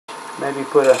Maybe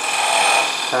put a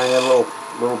tiny little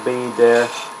bead there.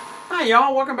 Hi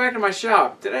y'all, welcome back to my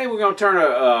shop. Today we're going to turn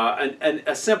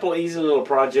a simple, easy little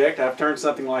project. I've turned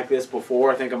something like this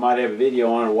before. I think I might have a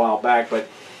video on it a while back, but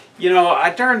you know, I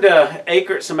turned an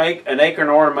acorn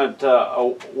ornament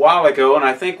a while ago, and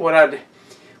I think what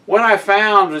I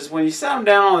found was when you set them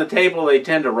down on the table, they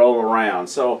tend to roll around.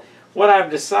 So what I've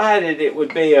decided it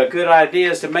would be a good idea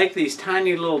is to make these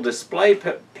tiny little display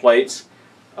plates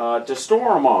to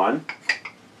store them on.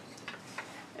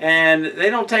 And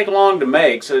they don't take long to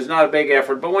make, so it's not a big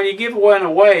effort. But when you give one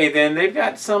away, then they've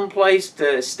got some place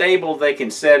stable they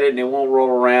can set it, and it won't roll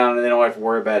around, and they don't have to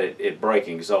worry about it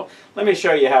breaking. So let me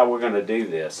show you how we're going to do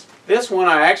this. This one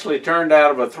I actually turned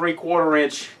out of a 3/4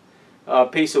 inch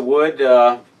piece of wood.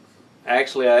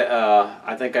 Actually,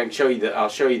 I think I can show you I'll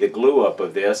show you the glue up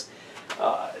of this.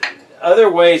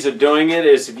 Other ways of doing it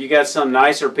is if you got some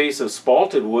nicer piece of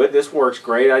spalted wood. This works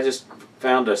great. I just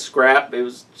found a scrap. It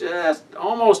was just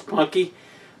almost punky.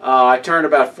 I turned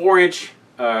about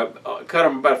cut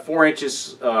them about 4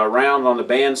 inches round on the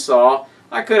bandsaw.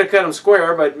 I could have cut them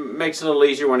square, but it makes it a little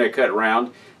easier when they're cut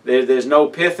round. There's no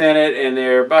pith in it, and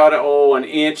they're about an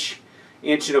inch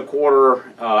and a quarter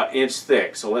inch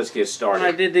thick. So let's get started.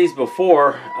 When I did these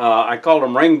before, I called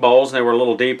them ring bowls, and they were a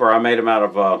little deeper. I made them out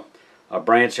of a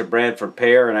branch of Bradford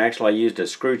pear, and actually I used a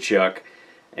screw chuck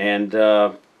and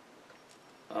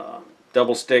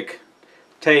double stick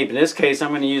tape. In this case,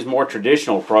 I'm going to use more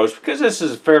traditional approach because this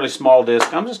is a fairly small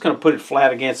disc. I'm just going to put it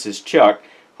flat against this chuck.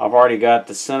 I've already got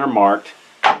the center marked,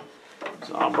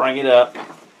 so I'll bring it up,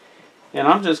 and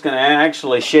I'm just going to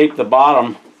actually shape the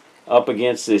bottom up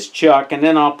against this chuck, and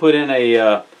then I'll put in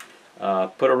a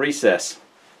recess.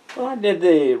 Well, I did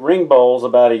the ring bowls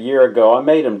about a year ago. I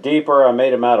made them deeper. I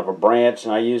made them out of a branch,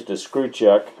 and I used a screw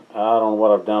chuck. I don't know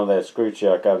what I've done with that screw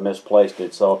chuck. I've misplaced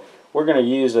it. So we're going to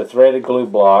use a threaded glue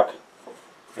block,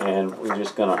 and we're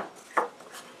just going to,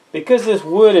 because this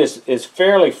wood is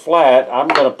fairly flat, I'm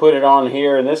going to put it on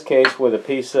here, in this case with a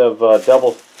piece of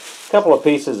couple of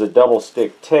pieces of double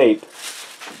stick tape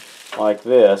like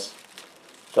this.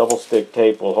 Double stick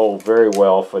tape will hold very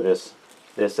well for this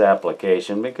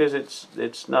application because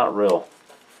it's not real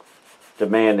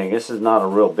demanding. This is not a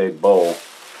real big bowl.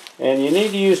 And you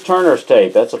need to use Turner's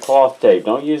tape. That's a cloth tape.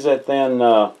 Don't use that thin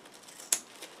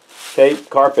tape,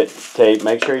 carpet tape.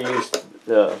 Make sure you use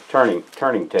the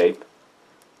turning tape.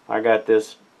 I got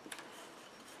this.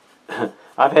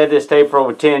 I've had this tape for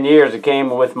over 10 years. It came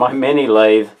with my mini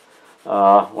lathe,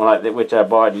 which I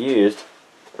bought used.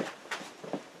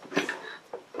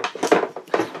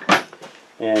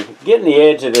 And getting the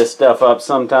edge of this stuff up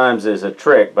sometimes is a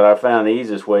trick, but I found the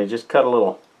easiest way. Just cut a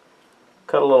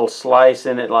little slice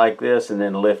in it like this, and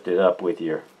then lift it up with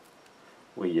your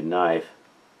knife,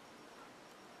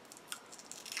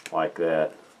 like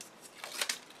that.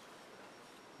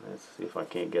 Let's see if I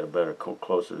can't get a better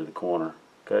closer to the corner.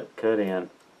 Cut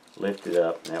in, lift it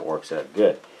up, and that works out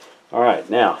good. All right,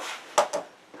 now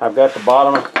I've got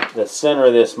the center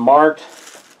of this marked.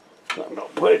 So I'm going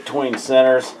to put it between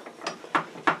centers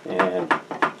and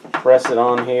press it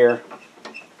on here.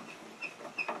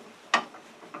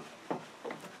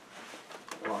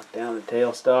 Lock down the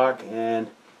tailstock, and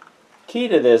key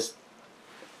to this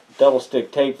double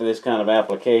stick tape for this kind of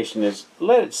application is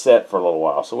let it set for a little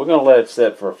while. So we're going to let it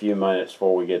set for a few minutes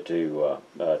before we get to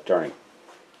turning.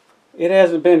 It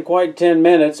hasn't been quite 10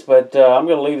 minutes, but I'm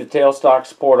going to leave the tailstock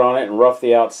support on it and rough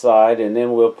the outside, and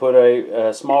then we'll put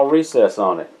a small recess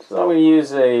on it. So I'm going to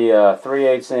use a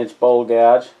 3/8 inch bowl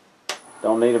gouge.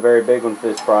 Don't need a very big one for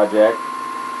this project.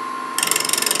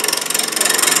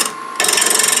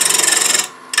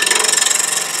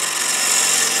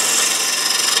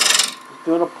 Just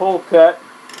doing a pull cut.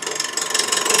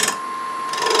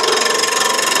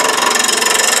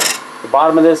 The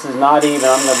bottom of this is not even.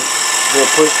 I'm going to do a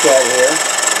push cut here.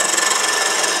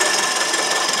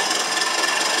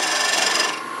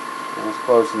 That's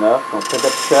close enough. I'll pick up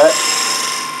the cut.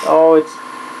 Oh, it's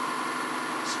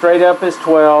straight up is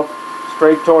 12.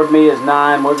 Straight toward me is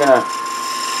 9. We're going to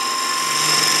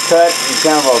cut and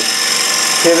kind of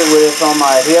pivot with this on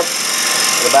my hip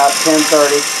at about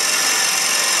 10:30.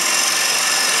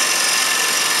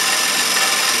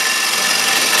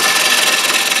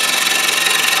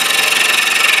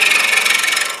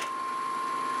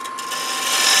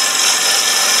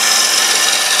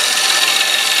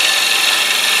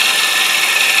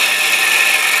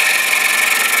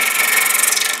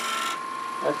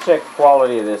 Let's check the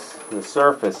quality of the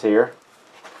surface here.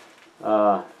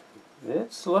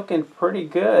 It's looking pretty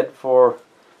good for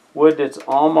wood that's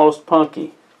almost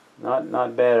punky.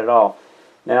 Not bad at all.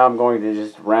 Now I'm going to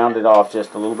just round it off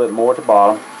just a little bit more at the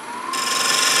bottom.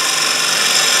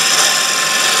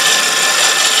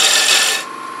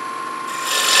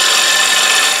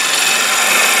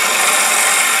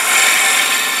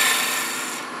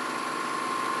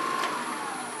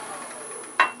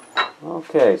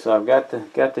 so I've got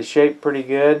the shape pretty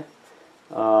good.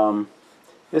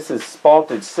 This is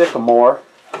spalted sycamore.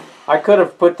 I could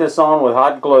have put this on with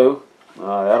hot glue.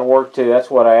 That'll work too. That's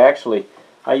what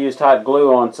I used hot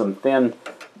glue on some thin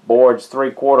boards,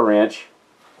 3/4 inch,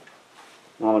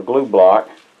 on a glue block.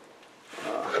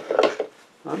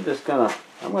 I'm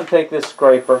gonna take this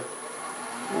scraper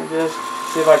and just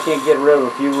see if I can't get rid of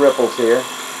a few ripples here.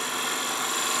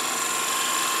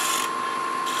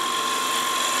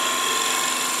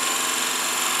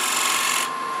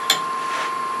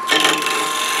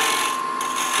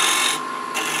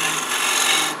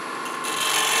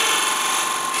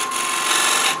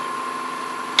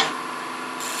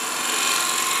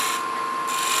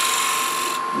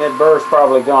 That burr's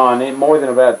probably gone. In more than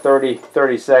about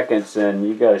 30 seconds, and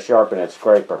you got to sharpen that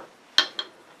scraper.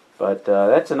 But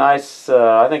that's a nice,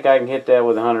 I think I can hit that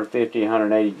with 150,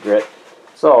 180 grit.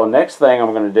 So next thing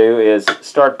I'm going to do is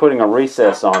start putting a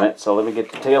recess on it. So let me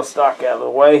get the tailstock out of the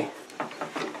way.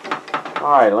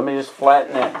 Alright, let me just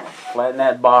flatten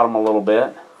that bottom a little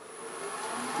bit.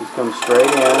 Just come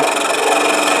straight in.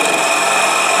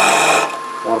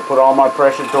 I want to put all my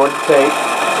pressure toward the tape.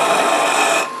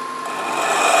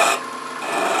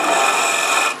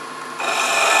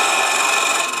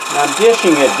 I'm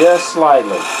dishing it just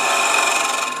slightly.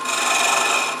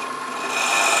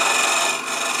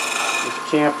 Just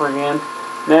chamfering in.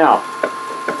 Now,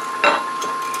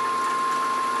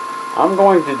 I'm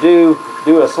going to do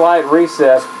a slight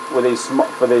recess with these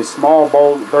small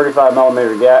bowl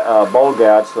 35mm bowl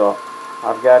gouge. So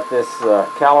I've got this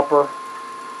caliper.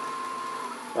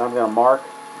 I'm going to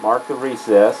mark the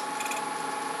recess.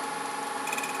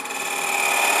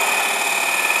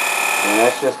 And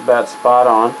that's just about spot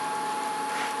on.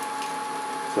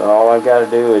 So all I've got to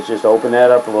do is just open that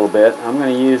up a little bit. I'm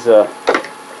going to use a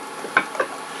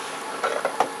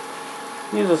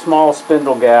small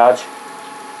spindle gouge.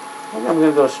 And I'm going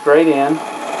to go straight in. Again,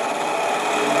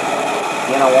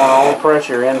 I want all the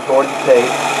pressure in toward the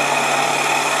tape.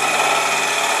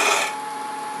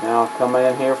 Now I'll come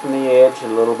in here from the edge a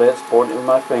little bit, supporting it with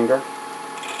my finger.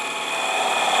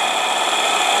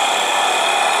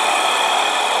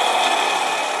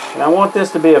 And I want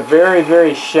this to be a very,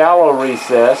 very shallow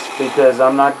recess because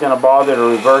I'm not going to bother to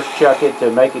reverse chuck it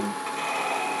to make it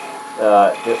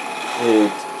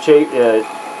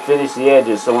finish the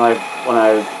edges. So when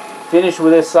I finish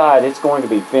with this side, it's going to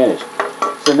be finished.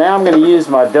 So now I'm going to use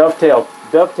my dovetail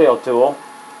tool.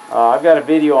 I've got a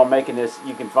video on making this.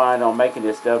 You can find on making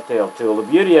this dovetail tool. The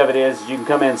beauty of it is you can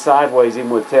come in sideways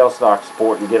even with tailstock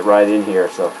support and get right in here.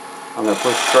 So I'm going to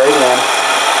push straight in.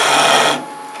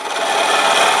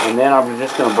 And then I'm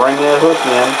just going to bring that hook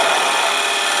in,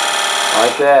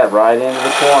 like that, right into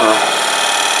the corner,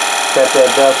 cut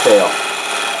that dovetail.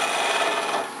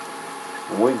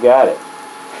 And we've got it.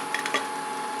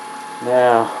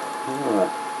 Now,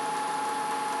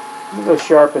 I'm going to go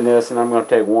sharpen this, and I'm going to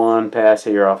take one pass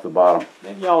here off the bottom.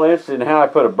 If y'all are interested in how I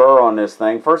put a burr on this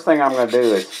thing, first thing I'm going to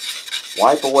do is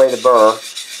wipe away the burr.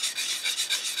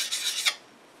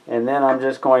 And then I'm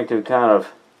just going to kind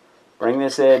of bring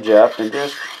this edge up and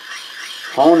just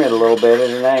hone it a little bit at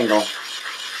an angle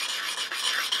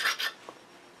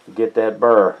to get that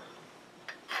burr.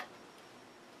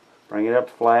 Bring it up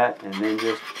flat and then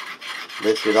just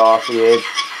lift it off the edge.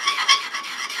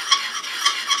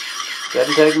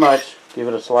 Doesn't take much. Give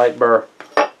it a slight burr.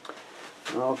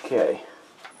 Okay.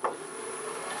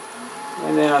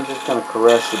 And then I'm just going to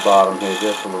caress the bottom here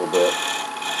just a little bit.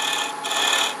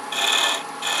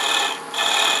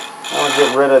 I want to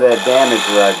get rid of that damage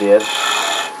that I did.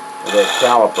 That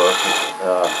caliper,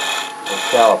 those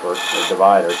calipers, the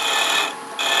dividers.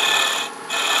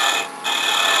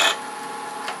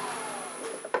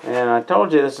 And I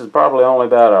told you this is probably only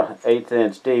about 1/8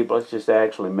 inch deep. Let's just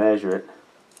actually measure it.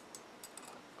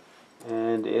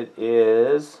 And it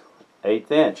is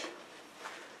 1/8 inch.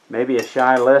 Maybe a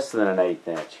shy less than an 1/8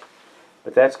 inch.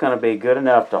 But that's going to be good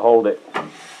enough to hold it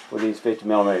with these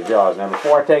 50mm jaws. Now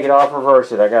before I take it off,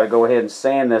 reverse it, I got to go ahead and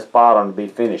sand this bottom to be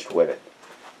finished with it,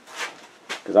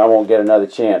 because I won't get another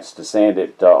chance to sand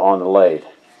it on the lathe.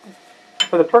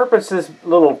 For the purpose this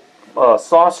little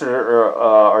saucer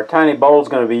or tiny bowl is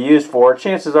going to be used for,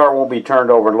 chances are it won't be turned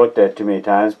over and looked at too many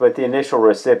times, but the initial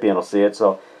recipient will see it.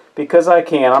 So because I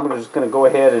can, I'm just going to go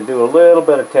ahead and do a little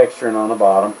bit of texturing on the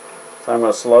bottom. So I'm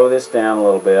going to slow this down a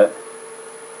little bit,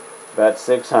 about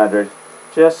 600,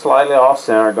 just slightly off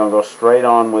center. Going to go straight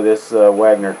on with this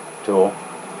Wagner tool,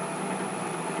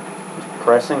 just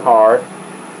pressing hard,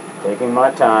 taking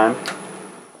my time.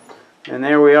 And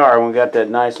there we are. We got that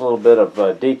nice little bit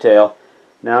of detail.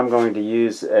 Now I'm going to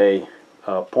use a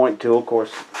point tool, of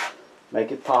course,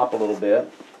 make it pop a little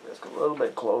bit. Just go a little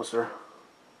bit closer.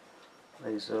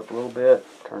 Raise it up a little bit.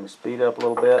 Turn the speed up a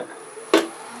little bit.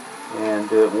 And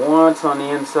do it once on the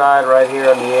inside, right here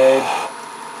on the edge.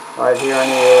 Right here on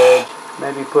the edge.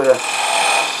 Maybe put a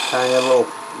tiny little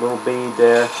bead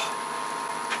there.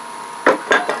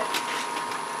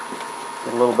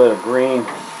 Get a little bit of green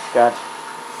Scotch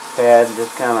pad and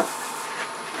just kind of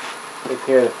take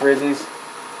care of the frizzies.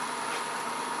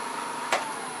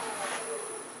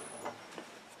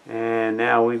 And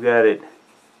now we've got it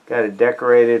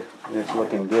decorated and it's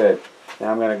looking good.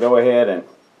 Now I'm going to go ahead and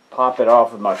pop it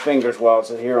off with my fingers while it's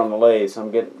here on the lathe. So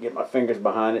I'm get my fingers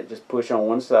behind it, just push on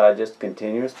one side, just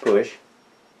continuous push.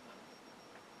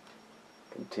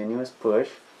 Continuous push.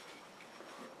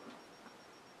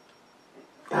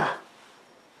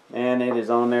 And it is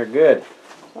on there good.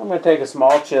 So I'm going to take a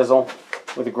small chisel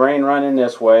with the grain running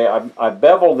this way. I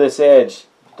beveled this edge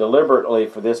deliberately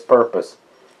for this purpose,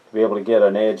 to be able to get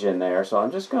an edge in there. So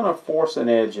I'm just going to force an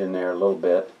edge in there a little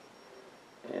bit.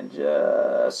 And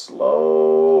just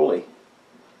slowly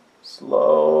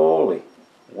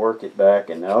work it back.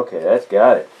 And okay, that's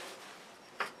got it.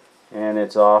 And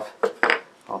it's off.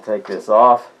 I'll take this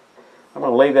off. I'm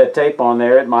going to leave that tape on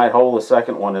there. It might hold the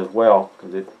second one as well,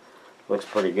 because it looks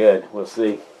pretty good. We'll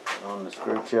see. On the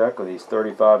screw chuck with these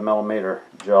 35mm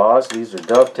jaws. These are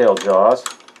dovetail jaws.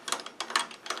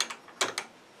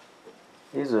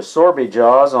 These are Sorby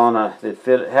jaws on that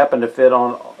happen to fit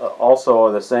on also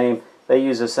are the same. They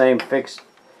use the same fixed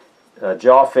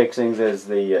jaw fixings as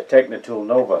the Technitool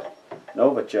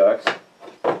Nova chucks.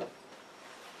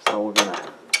 So we're going to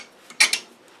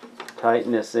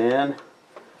tighten this in,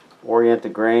 orient the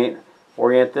grain,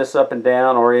 orient this up and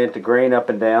down, orient the grain up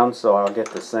and down, so I'll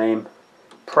get the same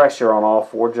pressure on all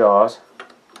four jaws.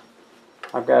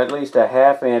 I've got at least a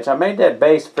 1/2 inch. I made that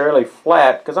base fairly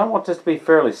flat because I want this to be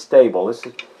fairly stable. This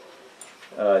is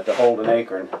to hold an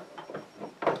Acorn.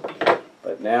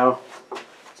 But now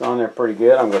it's on there pretty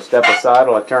good. I'm going to step aside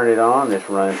while I turn it on. It's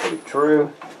running pretty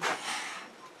true.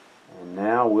 And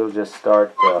now we'll just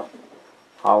start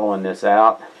hollowing this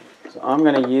out. So I'm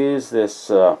going to use this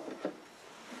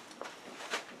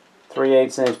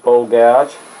 3/8 inch bowl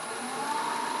gouge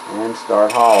and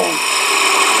start hollowing.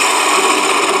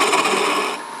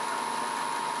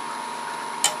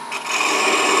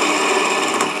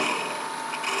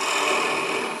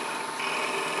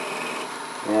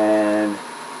 And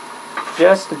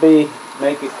just to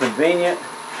make it convenient,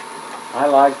 I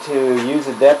like to use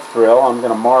a depth drill. I'm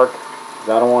going to mark because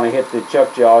I don't want to hit the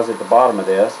chuck jaws at the bottom of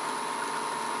this.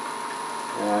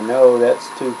 And I know that's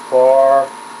too far.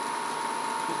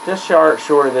 Just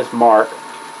short of this mark.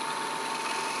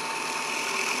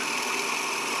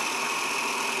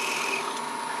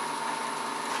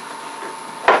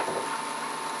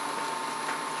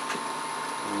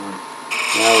 And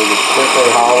now we just quickly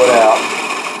hollow it out.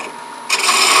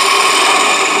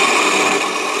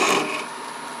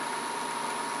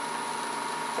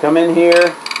 Come in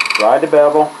here, ride the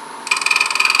bevel.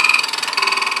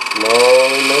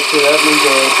 Slowly lift it up and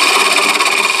engage.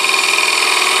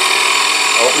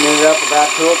 Opening it up about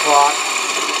 2 o'clock.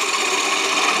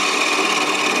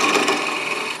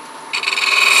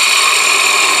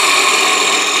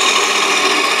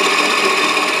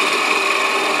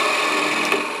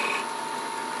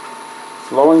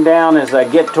 Slowing down as I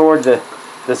get towards the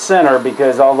center,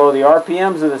 because although the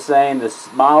RPMs are the same, the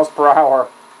miles per hour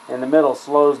in the middle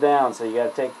slows down, so you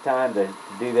got to take time to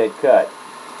do that cut.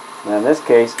 Now in this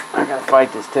case, I got to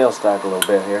fight this tailstock a little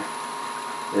bit here.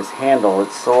 This handle,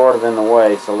 it's sort of in the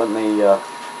way, so let me,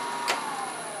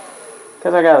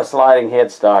 because I got a sliding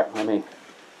headstock, let me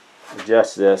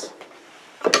adjust this.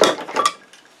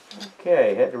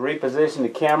 Okay, had to reposition the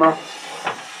camera.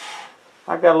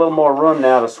 I've got a little more room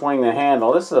now to swing the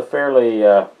handle. This is a fairly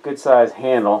good sized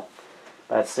handle,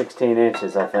 about 16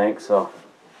 inches I think, so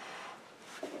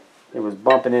it was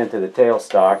bumping into the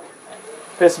tailstock.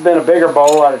 If this had been a bigger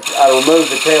bowl, I'd remove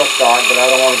the tailstock, but I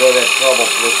don't want to go to that trouble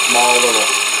for this small little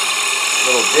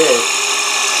dish.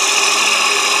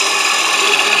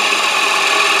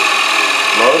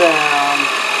 Slow down,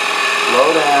 slow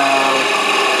down,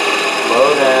 slow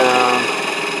down,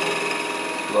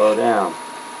 slow down.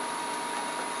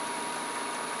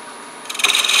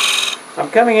 I'm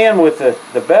coming in with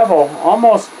the bevel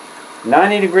almost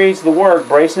 90 degrees to the work,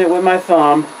 bracing it with my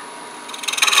thumb.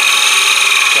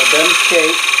 So it doesn't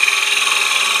escape.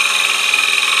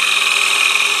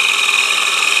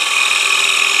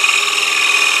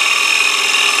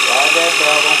 Ride that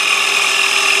bevel.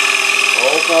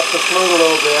 Open up the flute a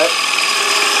little bit.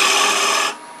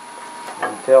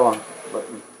 Until I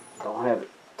don't have the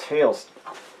tails,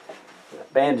 the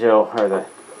banjo or the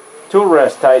tool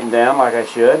rest tightened down like I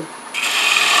should.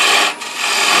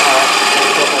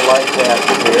 like that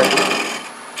here.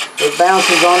 It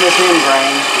bounces on this end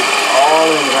grain. It's all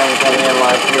end grain coming in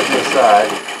like here from the side.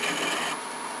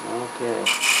 Okay.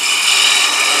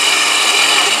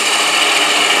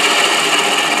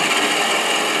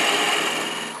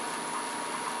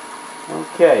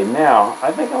 Okay, now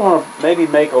I think I want to maybe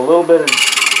make a little bit of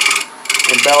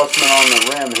embellishment on the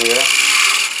rim here.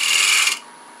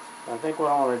 I think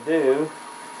what I want to do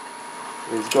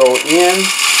is go in,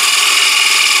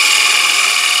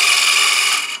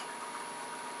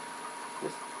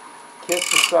 just kiss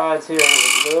the sides here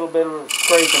with a little bit of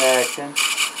scraping action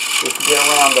just to get a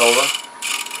round over.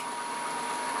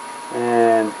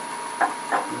 And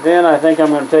then I think I'm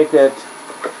going to take that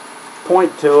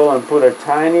point tool and put a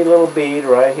tiny little bead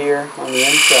right here on the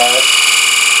inside,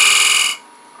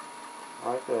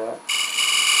 like that.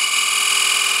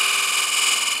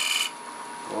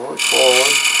 Roll it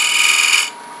forward.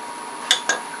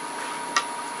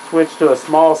 Switch to a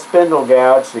small spindle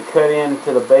gouge to cut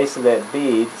into the base of that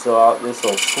bead, so this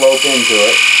will slope into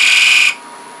it.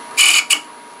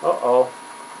 Uh-oh.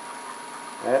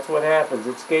 That's what happens.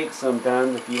 It skates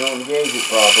sometimes if you don't engage it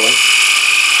properly.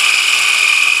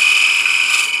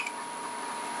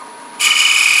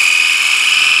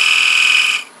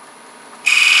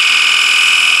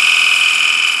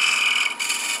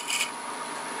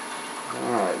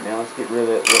 Alright, now let's get rid of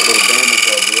that little damage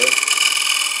I did.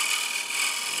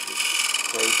 Just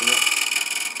scraping it.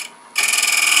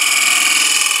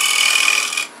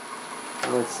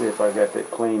 Let's see if I got that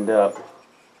cleaned up.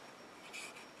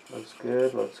 Looks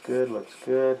good, looks good, looks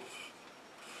good.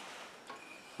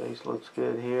 Face looks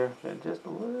good here. Got just a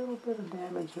little bit of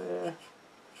damage there.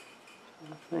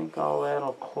 I think all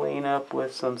that'll clean up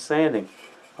with some sanding.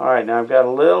 Alright, now I've got a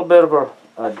little bit of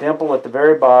a dimple at the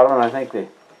very bottom, and I think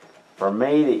for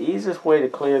me the easiest way to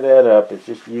clear that up is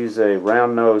just use a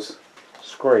round nose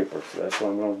scraper. So that's what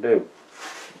I'm going to do.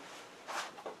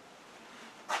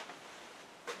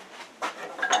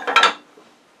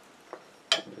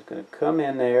 Going to come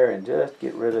in there and just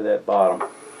get rid of that bottom.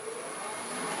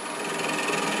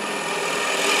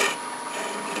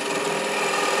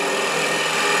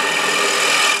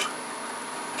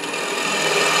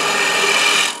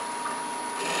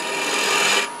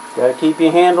 Got to keep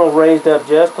your handle raised up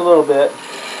just a little bit.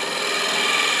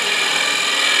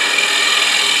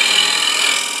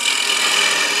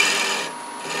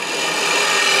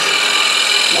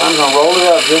 Now I'm going to roll it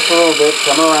up just a little bit,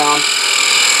 come around.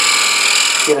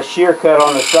 Get a shear cut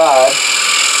on the side.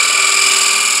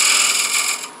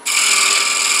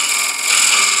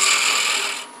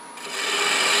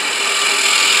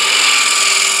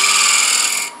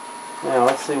 Now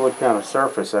let's see what kind of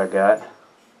surface I got.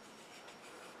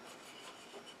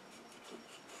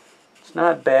 It's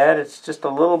not bad. It's just a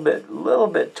little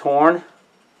bit torn.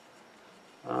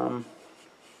 Got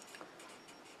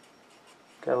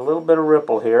a little bit of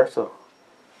ripple here, so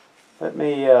let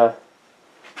me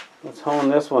let's hone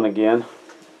this one again.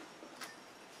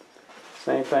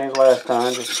 Same thing as last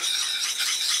time.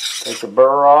 Just take the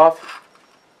burr off,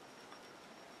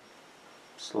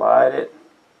 slide it,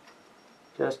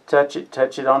 just touch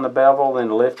it on the bevel,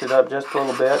 then lift it up just a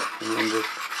little bit, and then just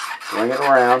bring it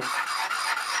around.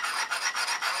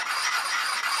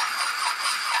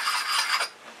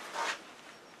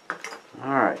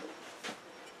 Alright,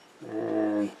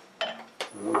 and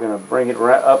we're going to bring it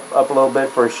up a little bit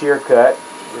for a shear cut.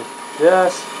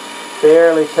 Just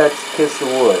barely kiss the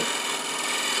wood.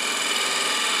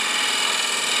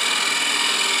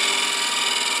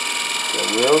 So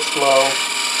real slow.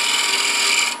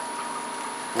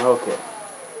 Okay.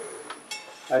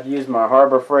 I've used my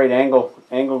Harbor Freight angle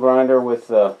grinder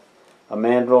with a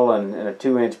mandrel and a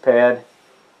 2-inch pad.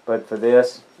 But for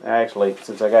this, actually,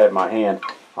 since I got it in my hand,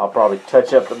 I'll probably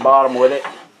touch up the bottom with it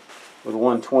with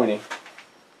 120.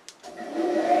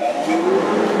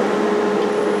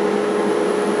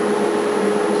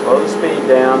 Slow the speed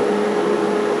down.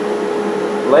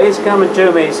 Blade's coming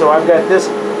to me, so I've got this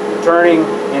turning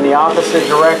in the opposite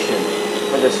direction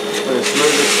for the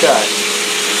smoothest cut.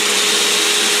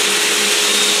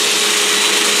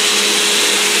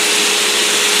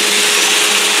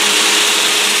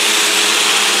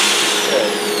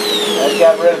 I've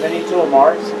got rid of any tool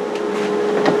marks.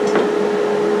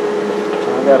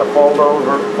 I've got a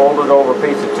folded over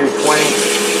piece of 220.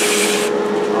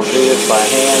 I'll do this by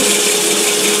hand.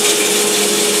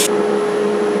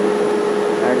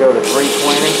 I go to 320.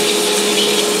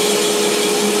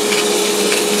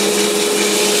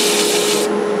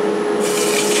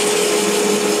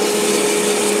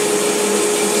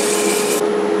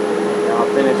 Now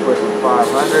I'll finish with some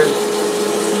 500.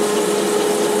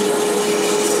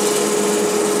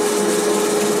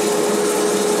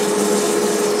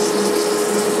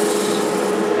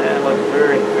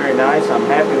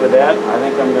 with that. I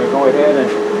think I'm going to go ahead and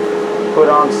put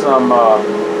on some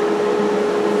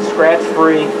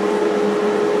scratch-free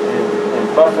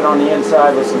and buff it on the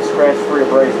inside with some scratch-free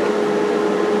abrasive.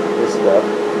 This stuff.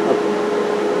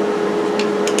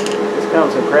 This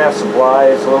comes in craft supply.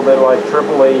 It's a little bit like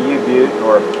AAA U-Butte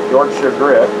or Yorkshire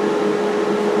Grit.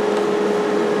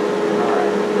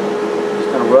 Alright. Just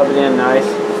going to rub it in nice.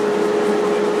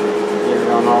 Get it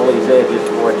on all these edges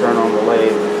before I turn on the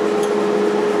lathe.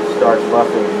 Start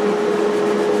buffing.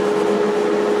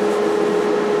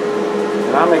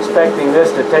 And I'm expecting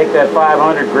this to take that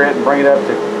 500 grit and bring it up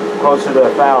to closer to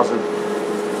 1,000.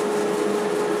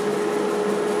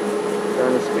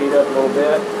 Turn the speed up a little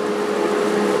bit.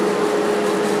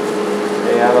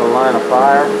 Stay out of the line of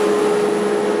fire.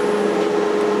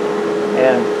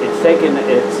 And it's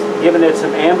giving it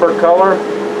some amber color.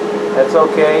 That's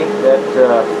okay. That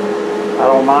I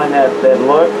don't mind that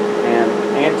look. And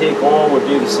antique oil would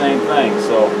do the same thing.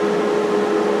 So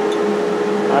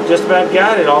I've just about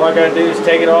got it. All I got to do is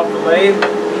take it off the lathe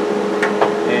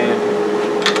and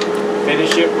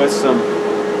finish it with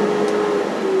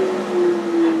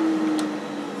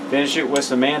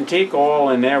some antique oil,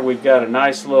 and there we've got a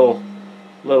nice little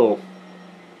you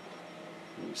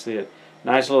can see it,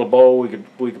 nice little bowl we could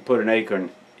put an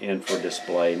Acorn in for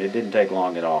display, and it didn't take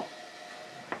long at all.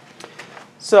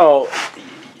 So,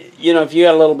 you know, if you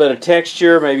got a little bit of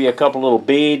texture, maybe a couple little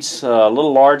beads, a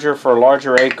little larger for a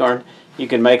larger Acorn, you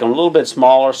can make them a little bit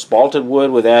smaller, spalted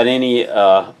wood without any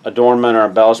adornment or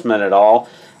embellishment at all.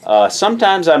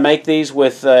 Sometimes I make these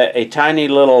with a tiny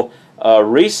little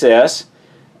recess.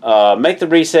 Make the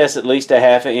recess at least a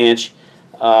 ½ inch.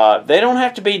 They don't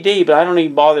have to be deep, but I don't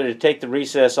even bother to take the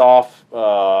recess off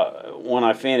when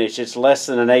I finish. It's less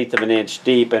than 1/8 of an inch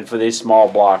deep, and for these small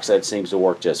blocks that seems to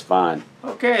work just fine.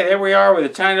 Okay, there we are with a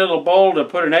tiny little bowl to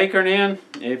put an Acorn in.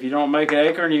 If you don't make an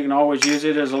Acorn, you can always use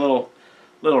it as a little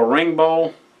ring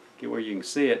bowl. Get where you can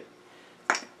see it.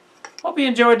 Hope you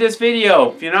enjoyed this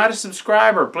video. If you're not a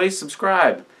subscriber, please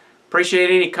subscribe.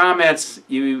 Appreciate any comments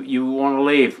you want to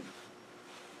leave.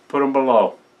 Put them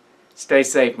below. Stay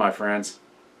safe, my friends.